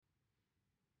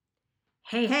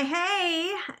Hey, hey,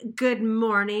 hey! Good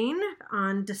morning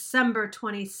on December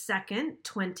 22nd,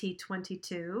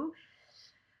 2022.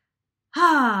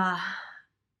 Ah,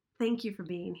 thank you for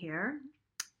being here.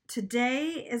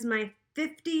 Today is my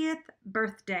 50th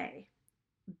birthday.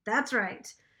 That's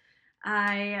right.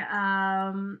 I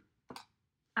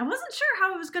I wasn't sure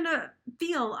how I was going to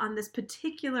feel on this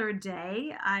particular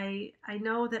day. I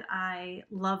know that I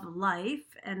love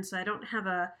life, and so I don't have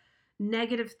a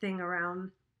negative thing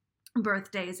around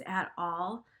birthdays at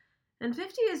all. And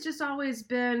 50 has just always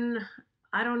been,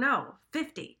 I don't know,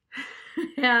 50.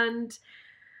 and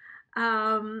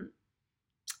um,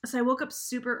 so I woke up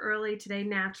super early today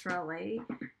naturally,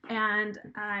 and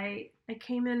I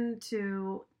came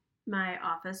into my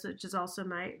office, which is also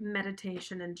my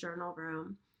meditation and journal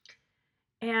room.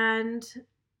 And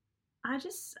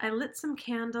I lit some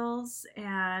candles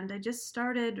and I just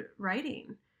started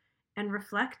writing and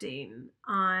reflecting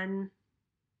on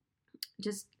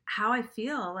just how I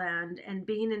feel and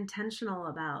being intentional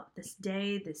about this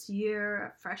day, this year,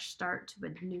 a fresh start to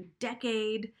a new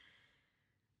decade.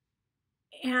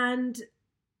 And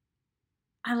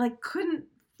I couldn't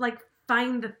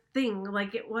find the thing.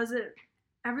 It wasn't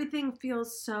everything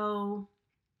feels so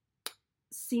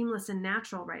seamless and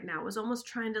natural right now. It was almost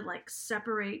trying to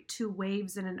separate two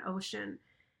waves in an ocean.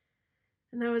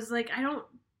 And I was like, I don't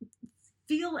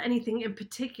feel anything in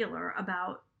particular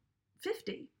about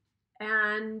 50.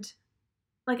 And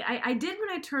I did when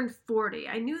I turned 40.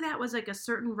 I knew that was a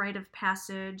certain rite of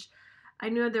passage. I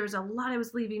knew there was a lot I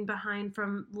was leaving behind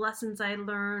from lessons I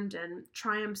learned and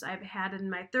triumphs I've had in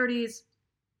my 30s,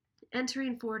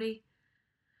 entering 40.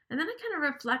 And then I kind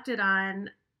of reflected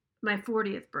on my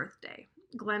 40th birthday.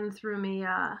 Glenn threw me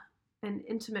an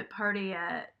intimate party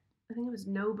at, I think it was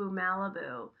Nobu,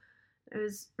 Malibu. I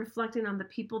was reflecting on the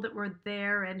people that were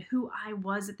there and who I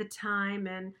was at the time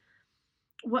and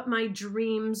what my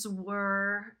dreams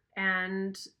were.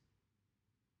 And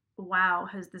wow,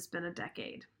 has this been a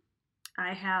decade.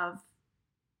 I have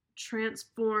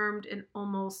transformed in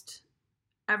almost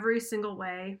every single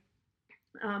way.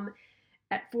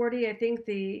 At 40, I think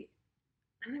I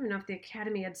don't even know if the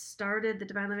Academy had started, the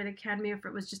Divine Living Academy, if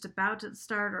it was just about to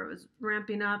start or it was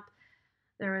ramping up.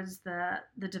 There was the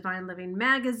Divine Living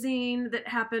magazine that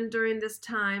happened during this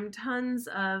time. Tons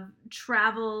of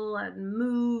travel and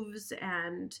moves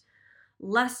and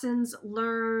lessons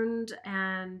learned.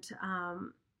 And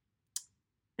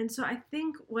so I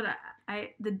think what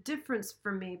the difference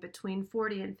for me between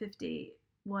 40 and 50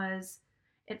 was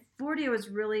at 40, I was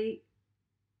really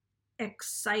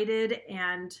excited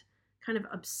and kind of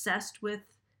obsessed with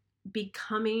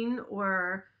becoming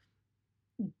or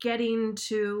getting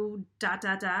to ...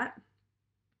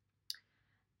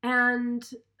 And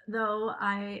though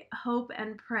I hope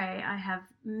and pray I have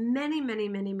many, many,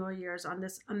 many more years on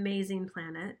this amazing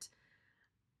planet,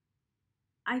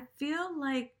 I feel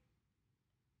like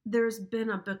there's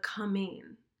been a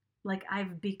becoming,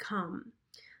 I've become.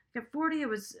 At 40, I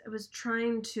was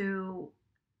trying to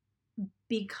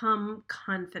become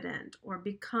confident or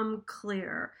become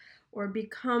clear or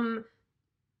become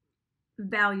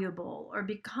valuable or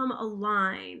become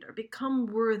aligned or become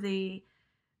worthy.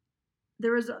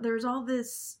 There's all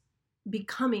this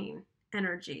becoming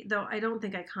energy, though I don't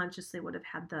think I consciously would have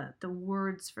had the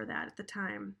words for that at the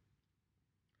time.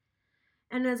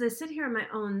 And as I sit here in my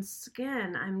own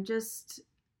skin, and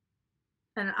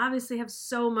obviously have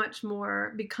so much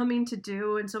more becoming to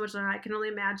do and so much more. I can only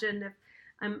imagine if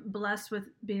I'm blessed with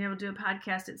being able to do a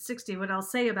podcast at 60, what I'll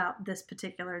say about this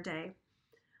particular day.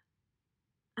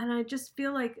 And I just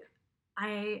feel like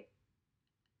I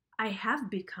have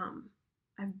become.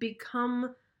 I've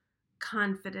become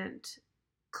confident,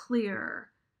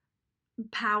 clear,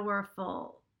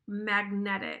 powerful,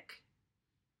 magnetic,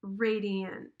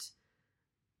 radiant,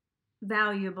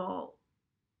 valuable,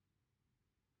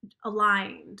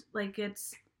 aligned.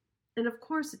 And of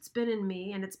course it's been in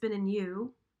me and it's been in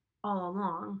you all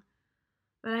along,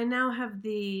 but I now have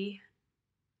the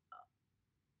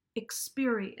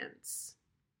experience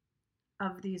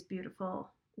of these beautiful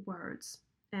words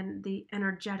and the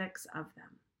energetics of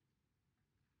them.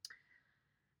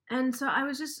 And so I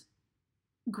was just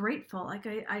grateful.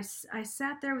 I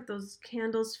sat there with those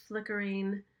candles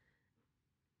flickering,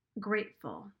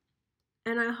 grateful.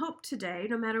 And I hope today,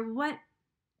 no matter what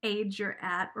age you're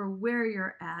at or where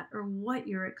you're at or what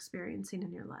you're experiencing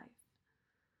in your life,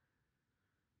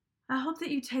 I hope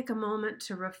that you take a moment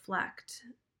to reflect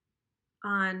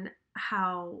on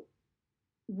how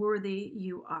worthy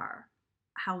you are,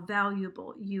 how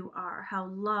valuable you are, how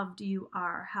loved you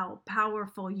are, how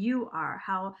powerful you are,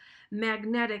 how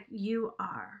magnetic you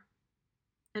are,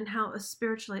 and how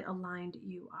spiritually aligned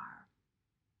you are.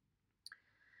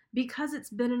 because it's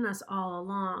been in us all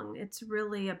along, it's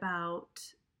really about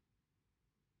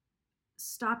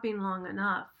stopping long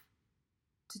enough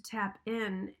to tap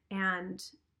in and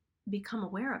become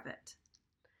aware of it.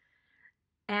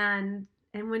 And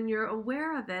when you're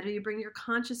aware of it, or you bring your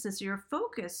consciousness, your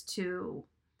focus to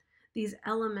these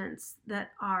elements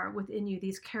that are within you,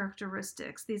 these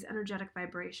characteristics, these energetic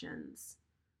vibrations,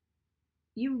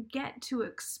 you get to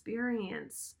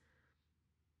experience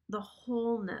the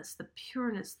wholeness, the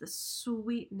pureness, the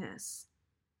sweetness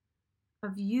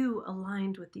of you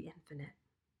aligned with the infinite.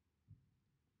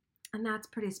 And that's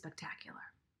pretty spectacular.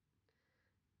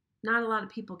 Not a lot of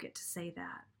people get to say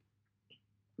that.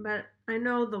 But I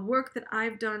know the work that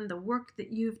I've done, the work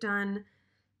that you've done,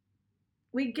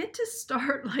 we get to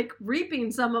start like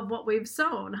reaping some of what we've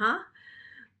sown, huh?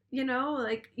 You know,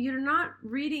 like you're not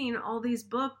reading all these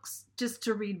books just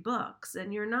to read books,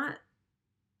 and you're not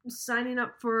signing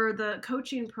up for the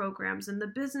coaching programs and the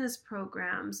business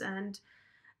programs and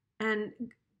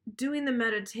doing the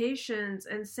meditations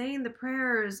and saying the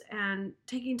prayers and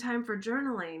taking time for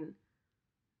journaling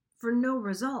for no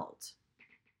result.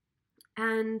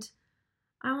 And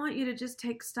I want you to just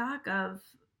take stock of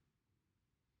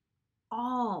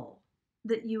all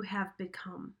that you have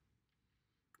become.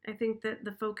 I think that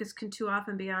the focus can too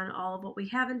often be on all of what we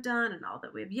haven't done and all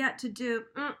that we have yet to do.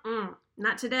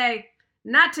 Not today.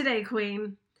 Not today,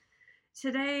 Queen.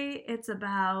 Today, it's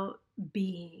about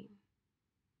being.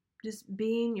 Just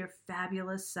being your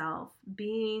fabulous self.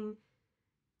 Being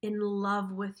in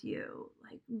love with you.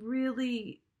 Like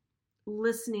really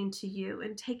listening to you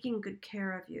and taking good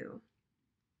care of you.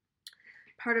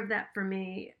 Part of that for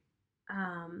me,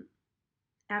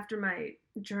 after my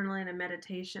journaling and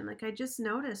meditation, like I just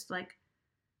noticed like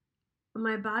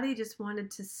my body just wanted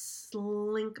to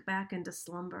slink back into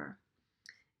slumber.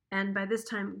 And by this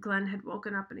time, Glenn had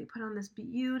woken up and he put on this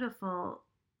beautiful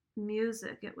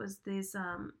music. It was these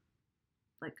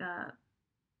like a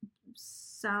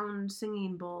sound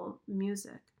singing bowl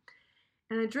music.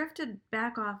 And I drifted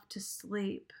back off to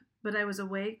sleep, but I was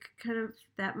awake, kind of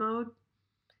that mode.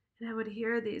 And I would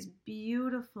hear these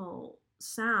beautiful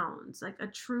sounds, like a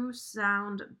true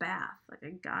sound bath. Like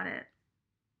I got it.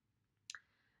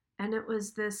 And it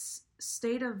was this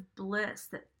state of bliss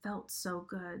that felt so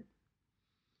good.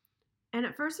 And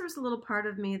at first there was a little part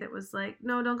of me that was like,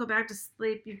 no, don't go back to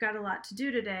sleep. You've got a lot to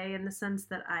do today, in the sense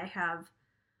that I have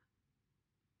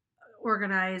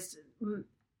organized,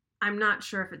 I'm not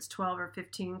sure if it's 12 or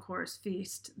 15 course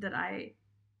feast that I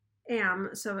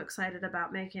am so excited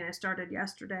about making. I started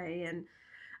yesterday and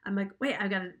I'm like, wait, I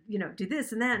gotta, do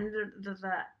this and then,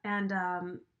 and I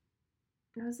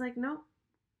was like, nope,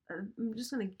 I'm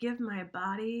just gonna give my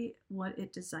body what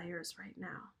it desires right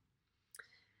now.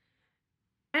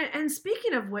 And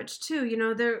speaking of which,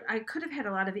 too, I could have had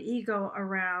a lot of ego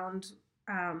around.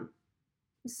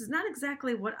 This is not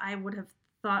exactly what I would have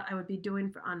thought I would be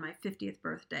doing on my 50th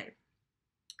birthday.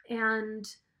 And,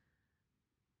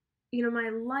 my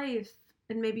life,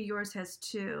 and maybe yours has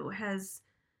too, has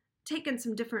taken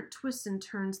some different twists and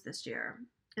turns this year.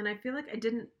 And I feel like I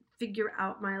didn't figure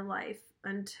out my life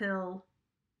until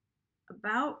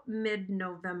about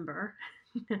mid-November.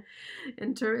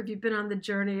 If you've been on the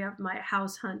journey of my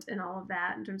house hunt and all of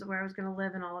that, in terms of where I was going to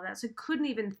live and all of that. So I couldn't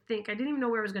even think. I didn't even know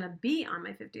where I was going to be on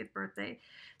my 50th birthday.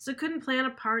 So I couldn't plan a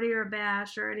party or a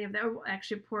bash or any of that.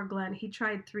 Actually, poor Glenn, he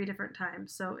tried 3 different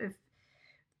times. So if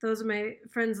those are my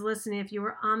friends listening, if you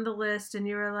were on the list and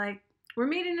you were like, we're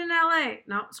meeting in LA.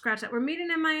 No, scratch that. We're meeting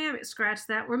in Miami. Scratch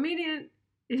that. We're meeting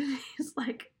in... He's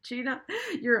like, Gina,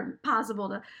 you're impossible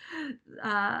to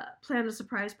plan a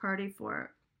surprise party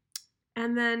for.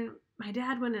 And then my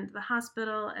dad went into the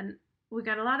hospital, and we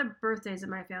got a lot of birthdays in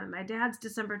my family. My dad's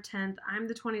December 10th. I'm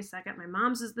the 22nd. My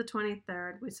mom's is the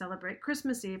 23rd. We celebrate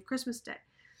Christmas Eve, Christmas Day.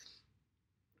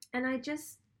 And I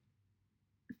just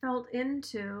felt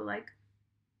into, like,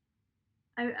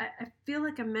 I feel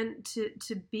like I'm meant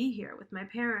to be here with my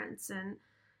parents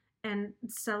and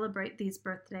celebrate these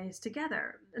birthdays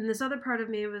together. And this other part of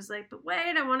me was like, but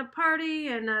wait, I want a party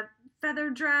and a feather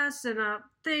dress and a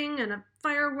thing and a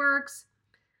fireworks.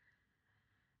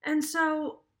 And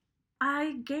so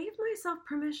I gave myself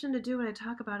permission to do what I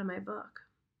talk about in my book.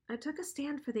 I took a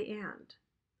stand for the and.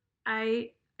 I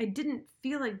didn't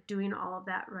feel like doing all of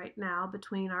that right now,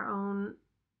 between our own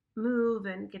move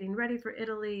and getting ready for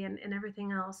Italy and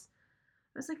everything else.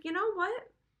 I was like, you know what?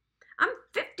 I'm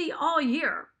 50 all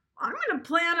year. I'm going to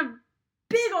plan a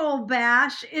big old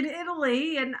bash in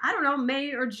Italy, and I don't know,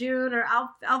 May or June, or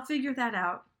I'll figure that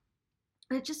out.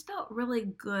 And it just felt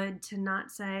really good to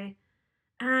not say,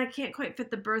 I can't quite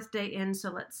fit the birthday in, so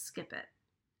let's skip it.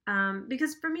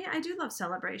 Because for me, I do love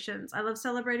celebrations. I love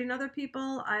celebrating other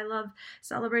people. I love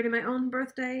celebrating my own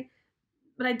birthday,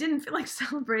 but I didn't feel like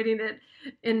celebrating it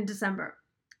in December.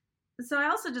 So I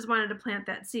also just wanted to plant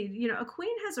that seed. A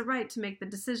queen has a right to make the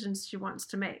decisions she wants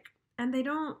to make, and they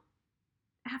don't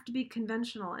have to be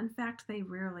conventional. In fact, they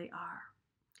rarely are.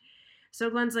 So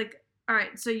Glenn's like, all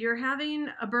right, so you're having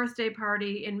a birthday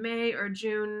party in May or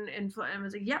June. And I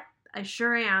was like, yep, I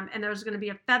sure am. And there's going to be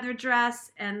a feather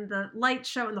dress and the light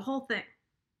show and the whole thing.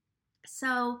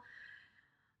 So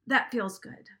that feels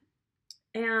good.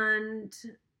 And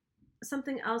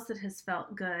something else that has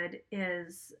felt good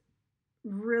is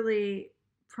really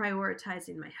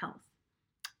prioritizing my health.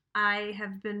 I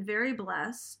have been very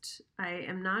blessed. I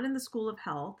am not in the school of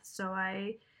health, so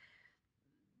I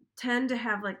tend to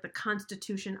have like the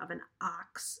constitution of an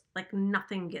ox. Like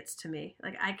nothing gets to me.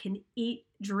 Like I can eat,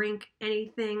 drink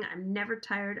anything. I'm never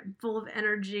tired. I'm full of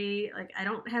energy. Like I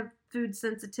don't have food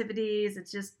sensitivities.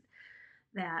 It's just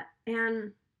that.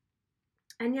 And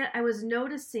yet I was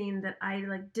noticing that I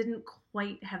like didn't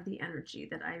quite have the energy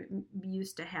that I'm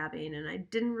used to having, and I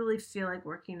didn't really feel like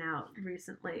working out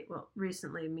recently. Well,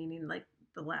 recently meaning like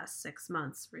the last 6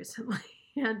 months recently.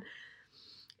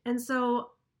 And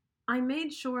so I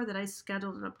made sure that I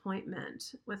scheduled an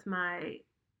appointment with my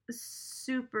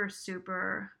super,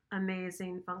 super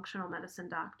amazing functional medicine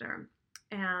doctor.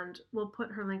 And we'll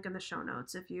put her link in the show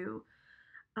notes if you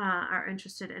are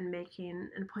interested in making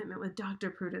an appointment with Dr.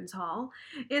 Prudence Hall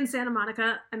in Santa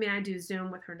Monica. I mean, I do Zoom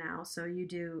with her now, so you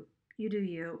do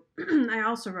you. I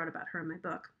also wrote about her in my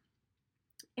book.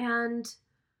 And,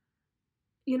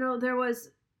 there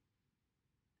was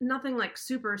nothing like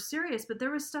super serious, but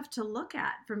there was stuff to look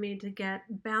at for me to get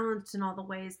balanced in all the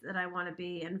ways that I want to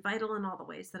be and vital in all the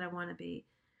ways that I want to be.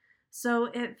 So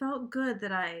it felt good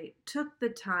that I took the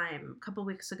time a couple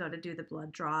weeks ago to do the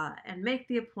blood draw and make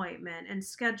the appointment and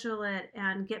schedule it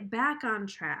and get back on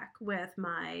track with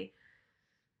my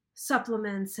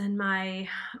supplements and my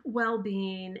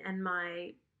well-being and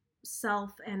my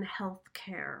self and health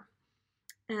care.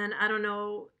 And I don't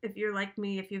know if you're like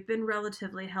me, if you've been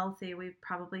relatively healthy, we've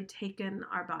probably taken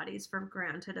our bodies for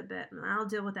granted a bit. And I'll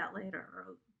deal with that later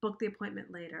or book the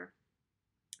appointment later.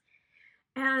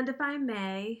 And if I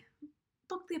may,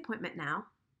 book the appointment now.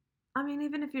 I mean,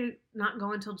 even if you're not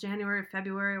going until January or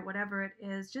February or whatever it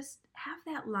is, just have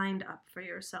that lined up for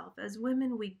yourself. As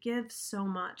women, we give so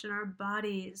much, and our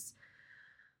bodies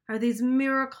are these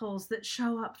miracles that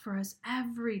show up for us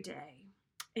every day.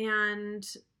 And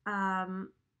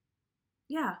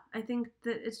yeah, I think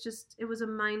that it was a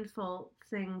mindful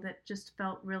thing that just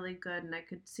felt really good. And I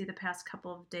could see the past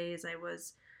couple of days I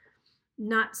was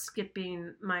not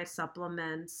skipping my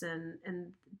supplements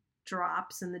and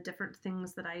drops and the different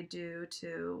things that I do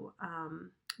to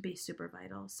be super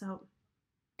vital. So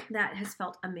that has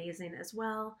felt amazing as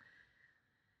well.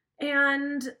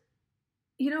 And,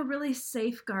 really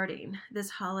safeguarding this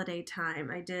holiday time.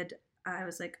 I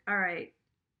was like, all right,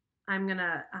 I'm going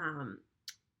to,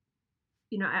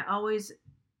 I always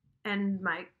end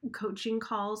my coaching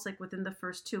calls like within the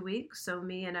first 2 weeks. So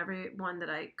me and everyone that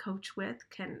I coach with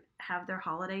can have their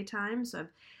holiday time. So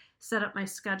I've set up my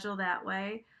schedule that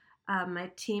way.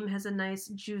 My team has a nice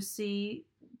juicy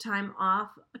time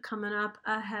off coming up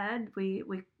ahead. We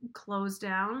close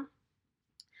down.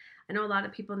 I know a lot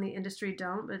of people in the industry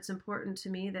don't, but it's important to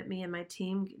me that me and my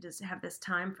team just have this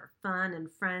time for fun and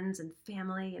friends and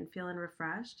family and feeling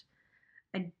refreshed.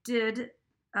 I did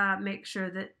make sure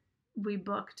that we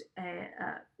booked a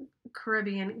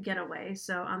Caribbean getaway.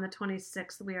 So on the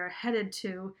 26th, we are headed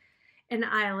to an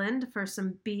island for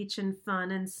some beach and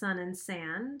fun and sun and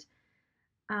sand.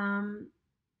 And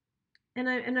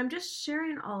I'm just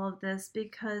sharing all of this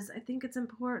because I think it's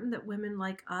important that women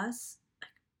like us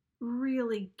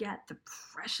really get the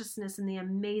preciousness and the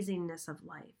amazingness of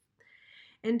life.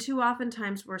 And too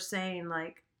oftentimes we're saying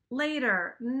like,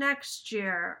 later, next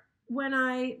year, when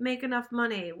I make enough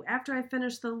money, after I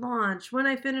finish the launch, when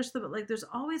I finish there's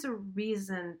always a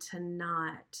reason to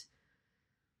not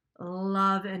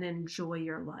love and enjoy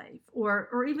your life,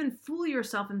 or even fool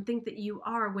yourself and think that you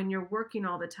are when you're working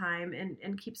all the time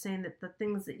and keep saying that the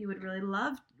things that you would really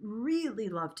love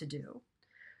to do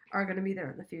are going to be there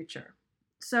in the future.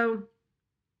 So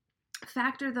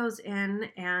factor those in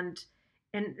and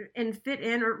fit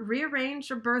in or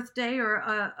rearrange your birthday or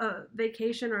a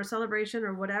vacation or a celebration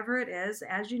or whatever it is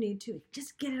as you need to.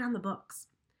 Just get it on the books.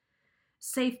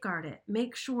 Safeguard it.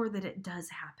 Make sure that it does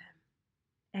happen.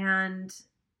 And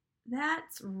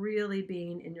that's really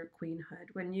being in your queenhood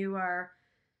when you are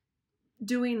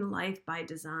doing life by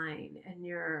design and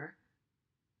you're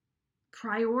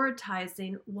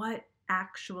prioritizing what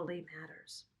actually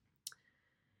matters.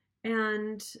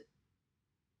 And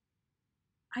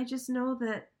I just know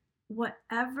that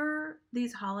whatever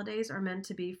these holidays are meant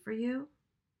to be for you,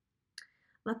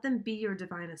 let them be your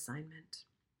divine assignment.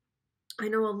 I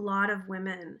know a lot of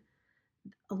women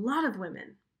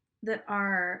that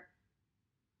are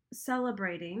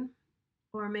celebrating,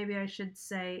 or maybe I should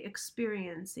say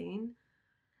experiencing,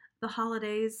 the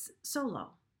holidays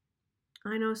solo.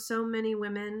 I know so many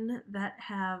women that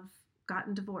have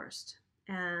gotten divorced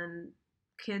and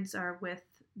kids are with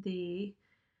the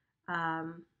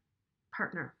um,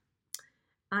 partner.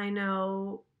 I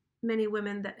know many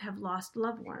women that have lost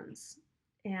loved ones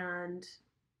and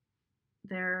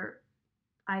they're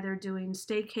either doing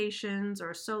staycations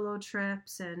or solo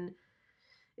trips and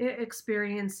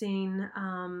experiencing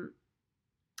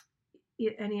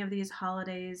any of these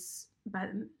holidays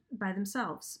by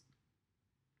themselves.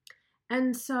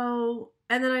 And so,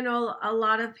 and then I know a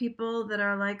lot of people that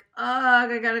are like, oh,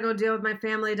 I gotta go deal with my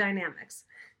family dynamics.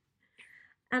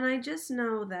 And I just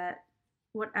know that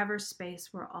whatever space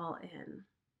we're all in,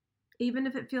 even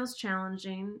if it feels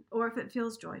challenging or if it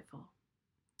feels joyful,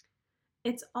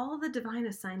 it's all the divine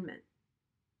assignment.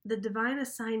 The divine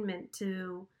assignment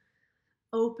to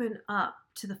open up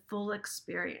to the full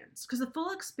experience. Because the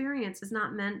full experience is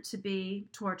not meant to be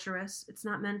torturous, it's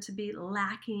not meant to be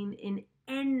lacking in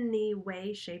any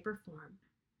way, shape, or form.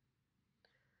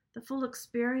 The full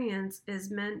experience is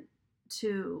meant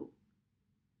to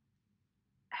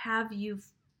have you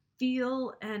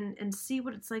feel and see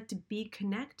what it's like to be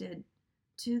connected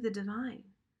to the divine.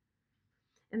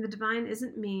 And the divine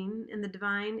isn't mean, and the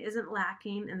divine isn't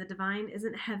lacking, and the divine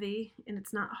isn't heavy, and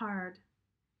it's not hard.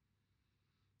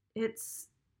 It's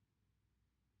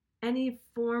any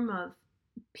form of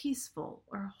peaceful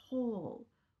or whole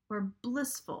or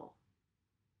blissful.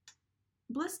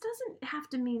 Bliss doesn't have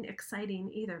to mean exciting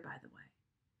either, by the way.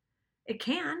 It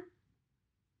can.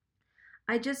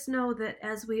 I just know that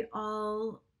as we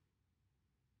all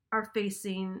are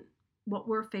facing what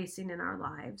we're facing in our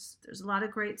lives, there's a lot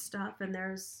of great stuff and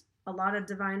there's a lot of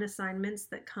divine assignments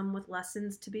that come with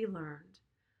lessons to be learned.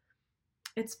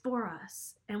 It's for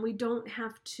us, and we don't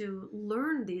have to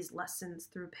learn these lessons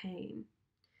through pain.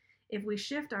 If we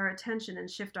shift our attention and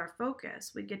shift our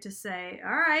focus, we get to say,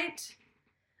 all right,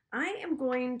 I am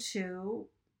going to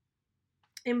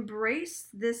embrace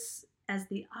this as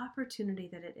the opportunity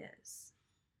that it is.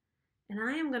 And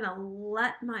I am going to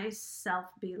let myself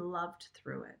be loved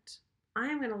through it. I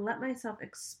am going to let myself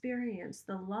experience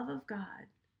the love of God,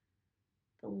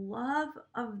 the love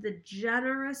of the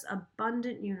generous,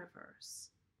 abundant universe.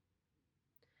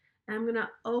 And I'm going to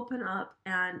open up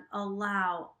and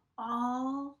allow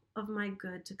all of my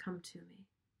good to come to me.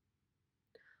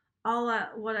 All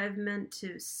what I've meant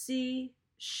to see,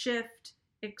 shift,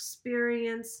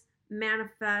 experience,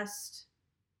 manifest.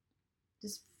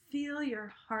 Just feel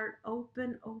your heart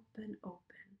open, open, open.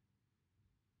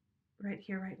 Right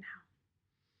here, right now.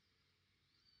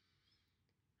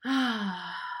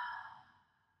 Ah,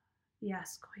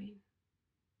 yes, Queen.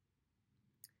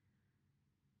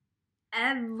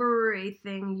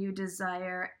 Everything you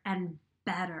desire and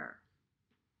better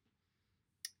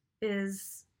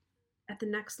is at the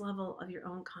next level of your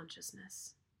own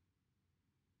consciousness.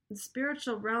 The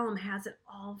spiritual realm has it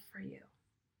all for you.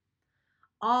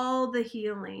 All the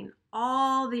healing,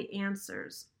 all the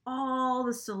answers, all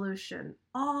the solution,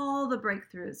 all the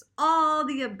breakthroughs, all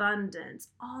the abundance,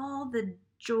 all the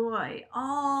joy,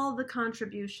 all the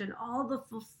contribution, all the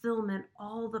fulfillment,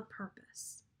 all the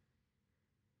purpose.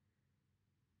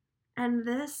 And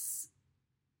this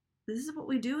is what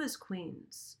we do as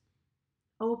queens.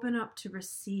 Open up to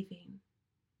receiving.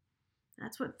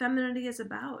 That's what femininity is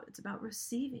about. It's about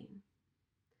receiving.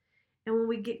 And when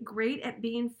we get great at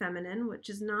being feminine, which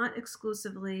is not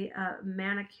exclusively a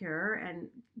manicure and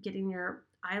getting your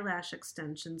eyelash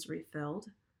extensions refilled,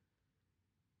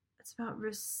 it's about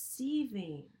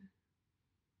receiving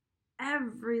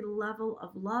every level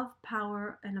of love,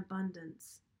 power, and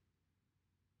abundance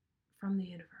from the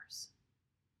universe.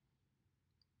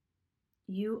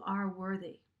 You are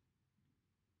worthy.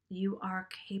 You are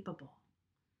capable.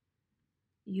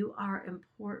 You are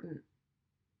important.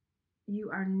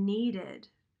 You are needed.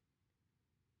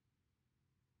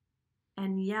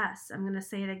 And yes, I'm going to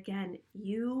say it again.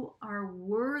 You are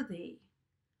worthy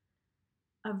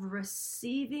of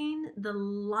receiving the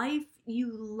life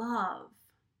you love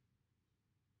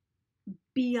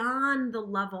beyond the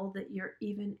level that you're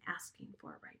even asking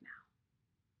for right now.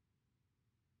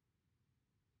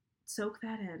 Soak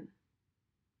that in.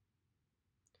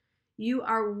 You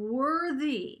are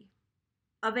worthy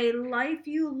of a life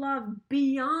you love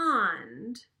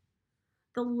beyond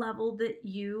the level that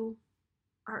you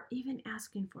are even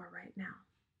asking for right now.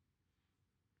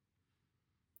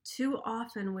 Too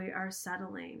often we are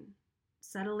settling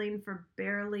for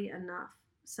barely enough,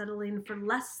 settling for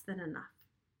less than enough.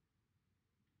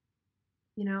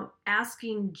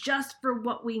 Asking just for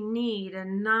what we need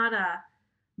and not a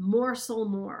morsel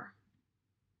more.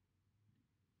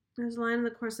 There's a line in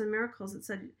the Course in Miracles that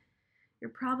said, your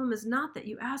problem is not that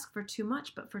you ask for too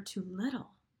much, but for too little.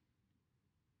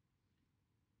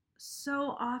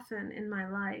 So often in my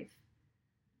life,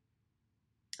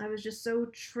 I was just so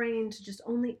trained to just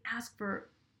only ask for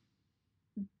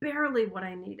barely what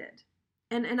I needed.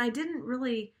 And I didn't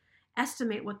really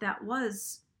estimate what that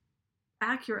was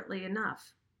accurately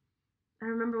enough. I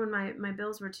remember when my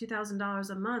bills were $2,000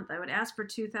 a month, I would ask for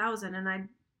 $2,000 and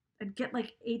I'd get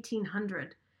like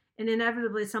 $1,800. And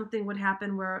inevitably something would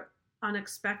happen where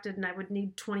unexpected and I would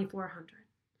need $2,400.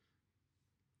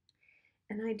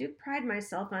 And I do pride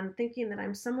myself on thinking that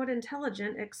I'm somewhat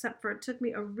intelligent, except for it took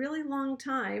me a really long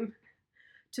time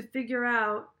to figure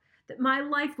out that my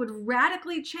life would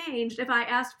radically change if I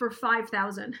asked for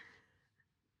 $5,000.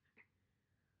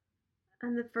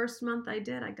 And the first month I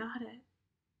did, I got it.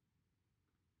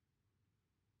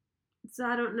 So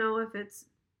I don't know if it's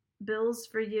bills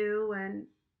for you and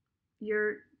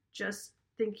you're just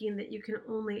thinking that you can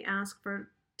only ask for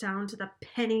down to the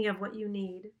penny of what you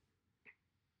need.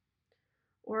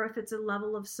 Or if it's a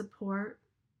level of support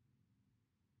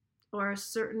or a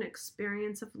certain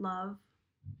experience of love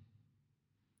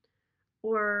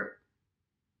or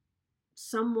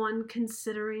someone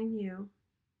considering you.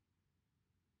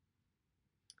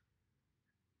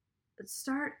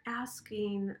 Start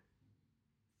asking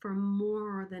for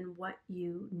more than what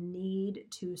you need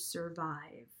to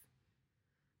survive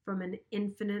from an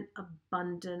infinite,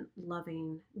 abundant,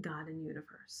 loving God and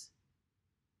universe.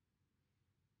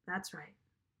 That's right.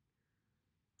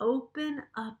 Open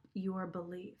up your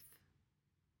belief.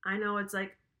 I know it's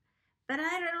like, but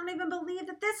I don't even believe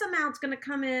that this amount's going to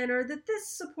come in, or that this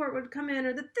support would come in,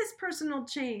 or that this person will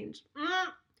change.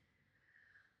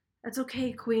 That's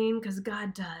okay, Queen, because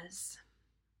God does.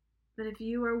 But if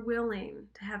you are willing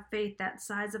to have faith that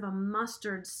size of a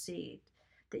mustard seed,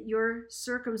 that your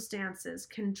circumstances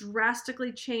can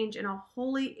drastically change in a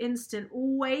holy instant,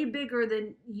 way bigger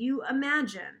than you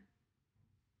imagine,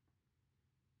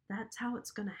 that's how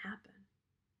it's going to happen.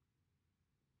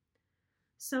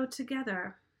 So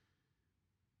together,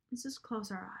 let's just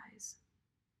close our eyes.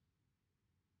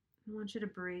 I want you to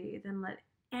breathe and let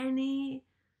any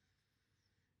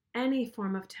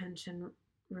form of tension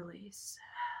release.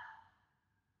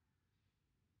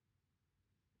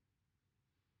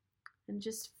 And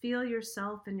just feel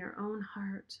yourself in your own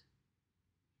heart,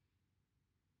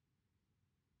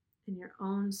 in your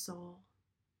own soul.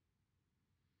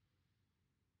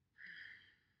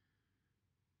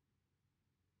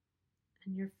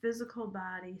 And your physical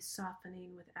body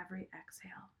softening with every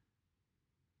exhale.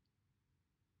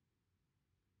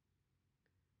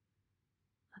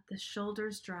 Let the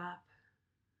shoulders drop.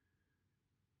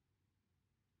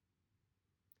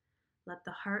 Let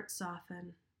the heart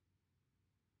soften.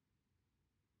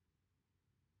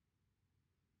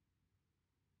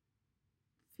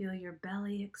 Feel your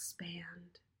belly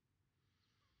expand.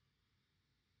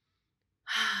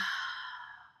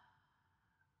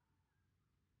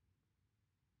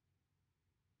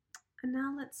 And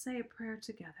now let's say a prayer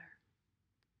together.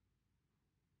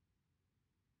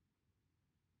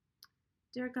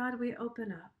 Dear God, we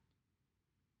open up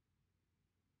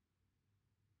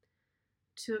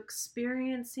to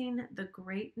experiencing the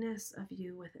greatness of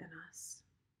you within us.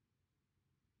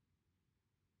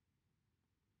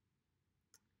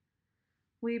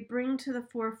 We bring to the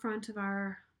forefront of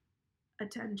our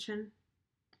attention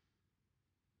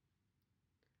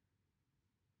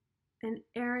an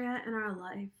area in our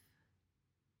life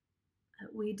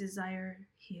that we desire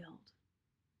healed.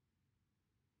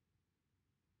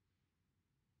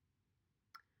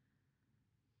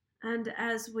 And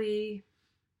as we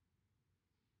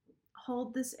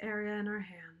hold this area in our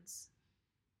hands,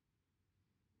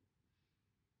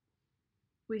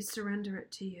 we surrender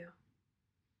it to you.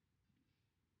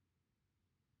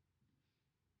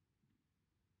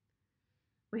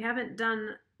 We haven't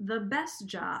done the best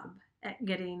job at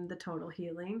getting the total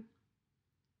healing,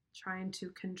 trying to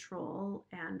control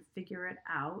and figure it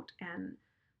out and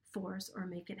force or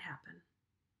make it happen.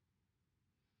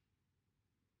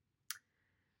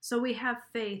 So we have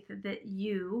faith that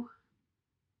you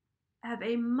have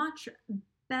a much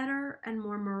better and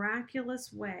more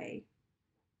miraculous way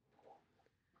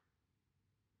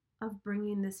of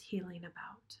bringing this healing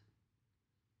about.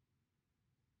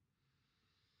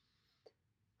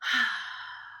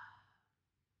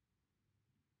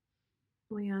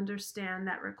 We understand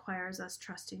that requires us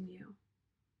trusting you.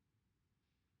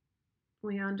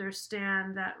 We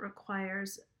understand that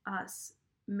requires us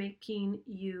making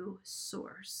you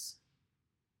source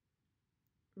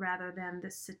rather than the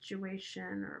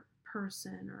situation or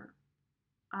person or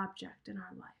object in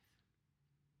our life.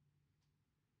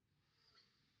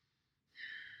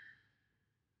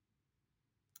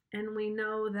 And we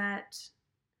know that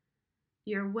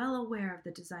you're well aware of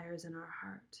the desires in our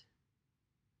heart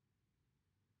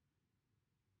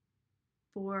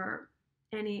for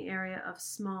any area of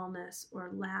smallness or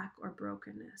lack or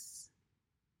brokenness,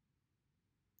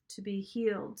 to be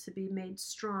healed, to be made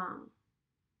strong,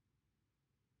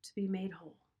 to be made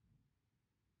whole.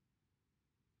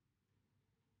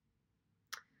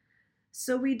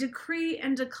 So we decree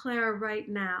and declare right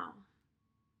now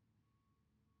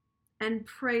and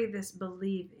pray this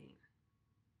believing,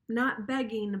 not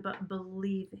begging, but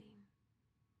believing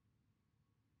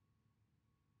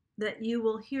that you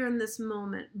will here in this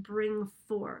moment bring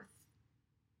forth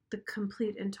the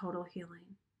complete and total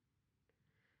healing,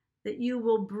 that you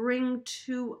will bring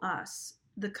to us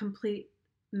the complete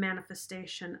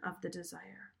manifestation of the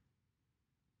desire.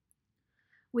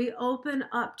 We open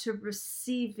up to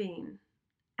receiving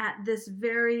at this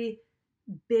very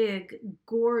big,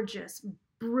 gorgeous,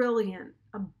 brilliant,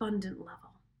 abundant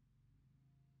level.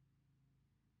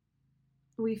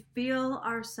 We feel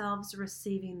ourselves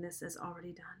receiving this as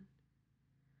already done.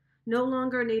 No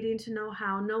longer needing to know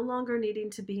how, no longer needing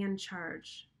to be in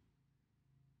charge.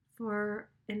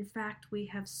 For in fact, we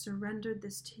have surrendered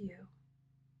this to you.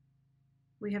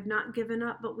 We have not given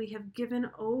up, but we have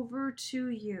given over to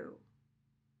you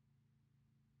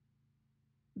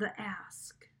the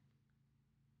ask.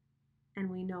 And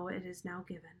we know it is now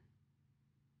given.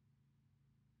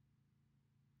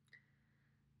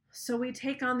 So we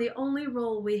take on the only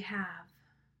role we have.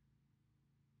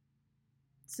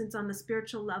 Since on the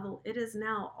spiritual level, it is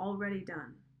now already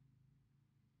done.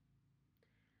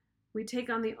 We take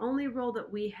on the only role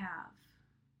that we have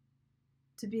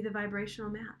to be the vibrational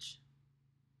match.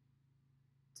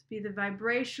 To be the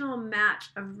vibrational match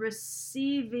of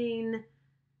receiving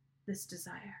this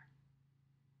desire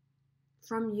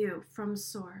from you, from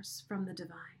Source, from the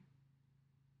divine.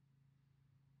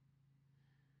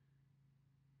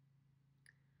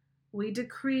 We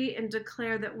decree and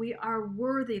declare that we are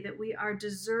worthy, that we are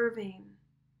deserving,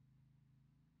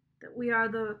 that we are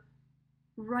the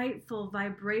rightful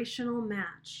vibrational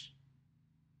match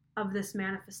of this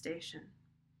manifestation.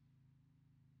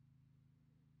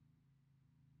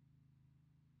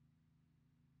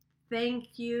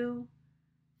 Thank you,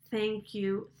 thank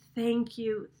you, thank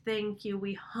you, thank you.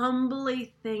 We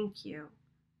humbly thank you.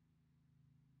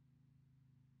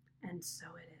 And so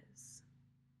it is.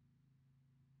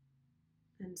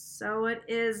 And so it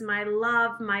is, my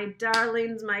love, my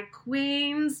darlings, my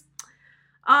queens.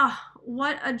 Ah,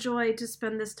 what a joy to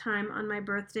spend this time on my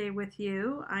birthday with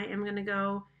you. I am going to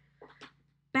go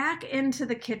back into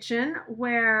the kitchen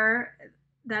where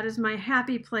that is my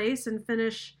happy place and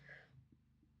finish,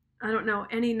 I don't know,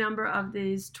 any number of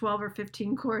these 12 or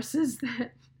 15 courses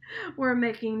that we're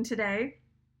making today.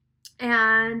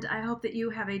 And I hope that you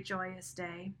have a joyous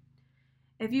day.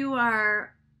 If you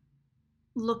are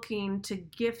looking to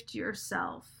gift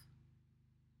yourself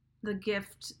the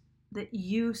gift that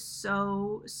you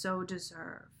so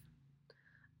deserve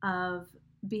of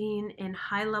being in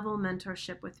high-level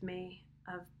mentorship with me,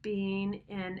 of being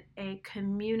in a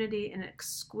community, an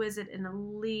exquisite and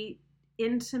elite,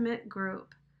 intimate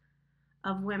group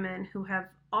of women who have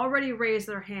already raised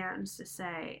their hands to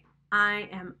say, I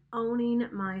am owning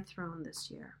my throne this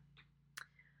year.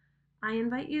 I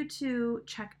invite you to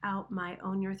check out my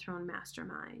Own Your Throne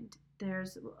Mastermind.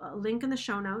 There's a link in the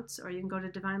show notes, or you can go to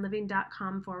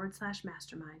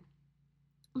divineliving.com/mastermind.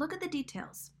 Look at the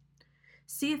details.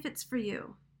 See if it's for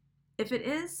you. If it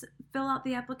is, fill out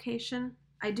the application.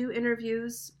 I do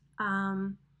interviews.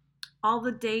 All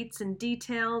the dates and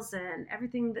details and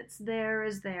everything that's there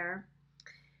is there.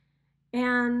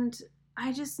 And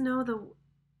I just know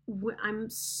I'm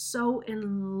so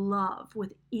in love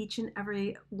with each and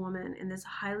every woman in this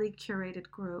highly curated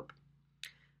group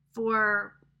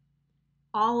for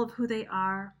all of who they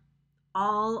are,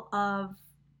 all of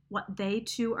what they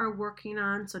too are working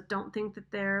on. So don't think that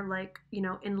they're like,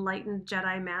 enlightened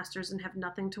Jedi masters and have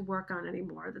nothing to work on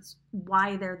anymore. That's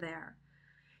why they're there,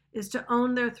 is to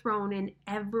own their throne in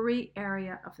every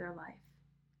area of their life.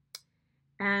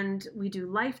 And we do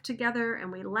life together,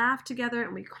 and we laugh together,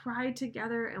 and we cry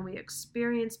together, and we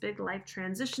experience big life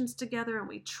transitions together, and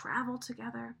we travel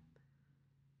together.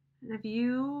 And if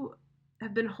you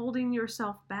have been holding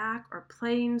yourself back or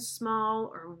playing small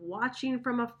or watching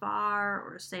from afar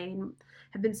or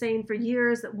have been saying for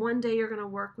years that one day you're going to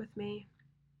work with me,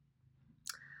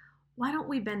 why don't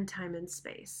we bend time and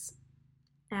space?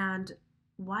 And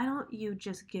why don't you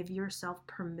just give yourself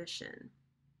permission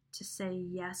to say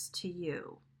yes to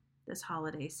you this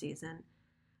holiday season?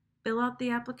 Fill out the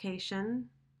application,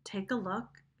 take a look.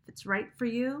 If it's right for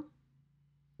you,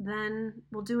 then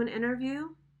we'll do an interview.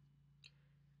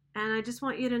 And I just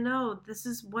want you to know this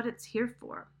is what it's here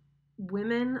for.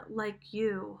 Women like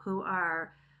you who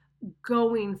are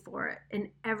going for it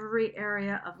in every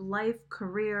area of life,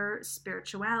 career,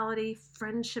 spirituality,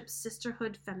 friendship,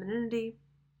 sisterhood, femininity.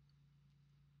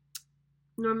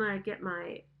 Normally I get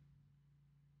my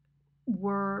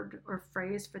word or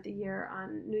phrase for the year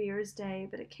on New Year's Day,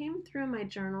 but it came through my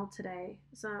journal today.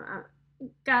 So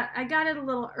I got it a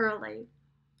little early.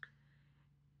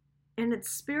 And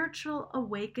it's spiritual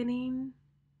awakening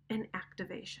and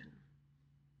activation.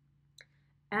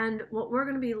 And what we're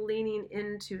going to be leaning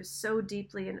into so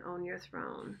deeply in Own Your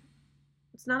Throne,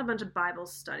 it's not a bunch of Bible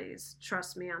studies,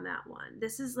 trust me on that one.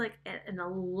 This is like an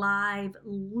alive,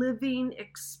 living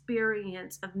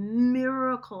experience of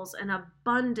miracles and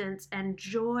abundance and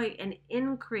joy and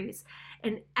increase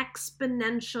and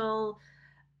exponential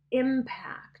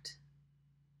impact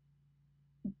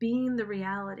being the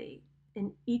reality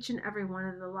in each and every one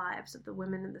of the lives of the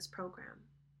women in this program.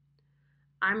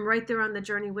 I'm right there on the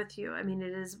journey with you. I mean,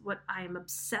 it is what I am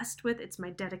obsessed with. It's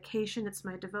my dedication. It's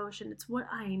my devotion. It's what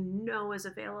I know is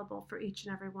available for each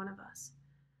and every one of us.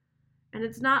 And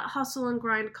it's not hustle and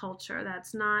grind culture.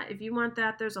 That's not, if you want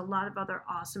that, there's a lot of other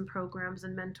awesome programs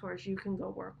and mentors you can go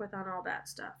work with on all that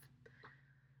stuff.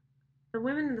 The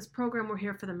women in this program, we're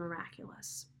here for the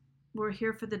miraculous. We're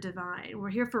here for the divine. We're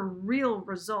here for real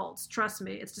results. Trust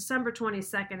me, it's December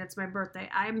 22nd. It's my birthday.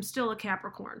 I'm still a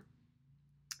Capricorn.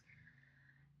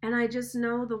 And I just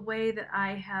know the way that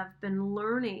I have been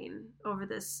learning over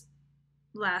this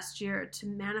last year to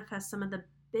manifest some of the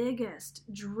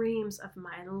biggest dreams of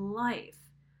my life.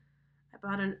 I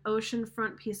bought an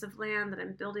oceanfront piece of land that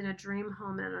I'm building a dream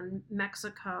home in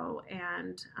Mexico,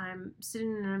 and I'm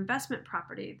sitting in an investment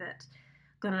property that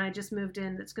Glenn and I just moved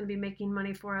in that's going to be making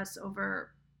money for us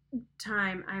over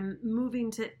time. I'm moving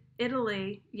to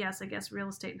Italy. Yes, I guess real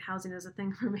estate and housing is a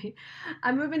thing for me.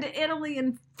 I'm moving to Italy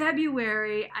in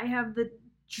February. I have the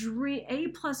A+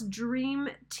 dream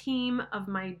team of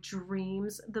my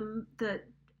dreams, the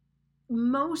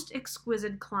most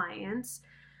exquisite clients.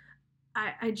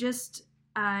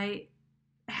 I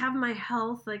have my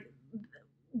health. Like,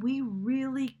 we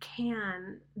really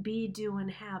can be, do,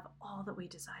 and have all that we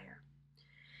desire.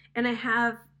 And I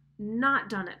have not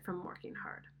done it from working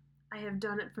hard. I have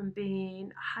done it from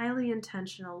being highly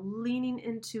intentional, leaning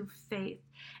into faith,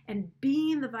 and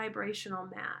being the vibrational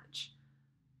match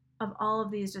of all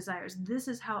of these desires. This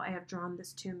is how I have drawn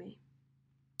this to me.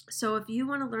 So if you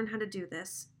want to learn how to do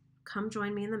this, come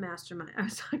join me in the mastermind. I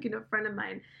was talking to a friend of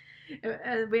mine.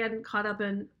 We hadn't caught up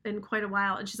in quite a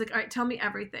while. And she's like, all right, tell me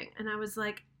everything. And I was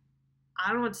like, I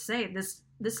don't know what to say. This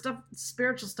stuff,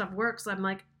 spiritual stuff works. I'm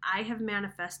like, I have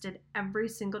manifested every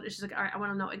single. She's like, all right, I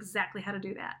want to know exactly how to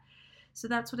do that. So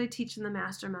that's what I teach in the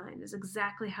mastermind, is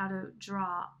exactly how to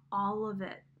draw all of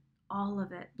it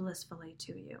blissfully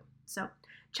to you. So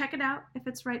check it out if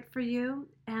it's right for you,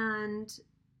 and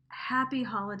happy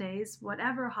holidays,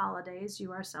 whatever holidays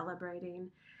you are celebrating.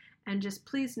 And just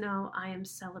please know I am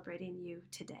celebrating you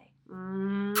today.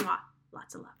 Mwah.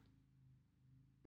 Lots of love.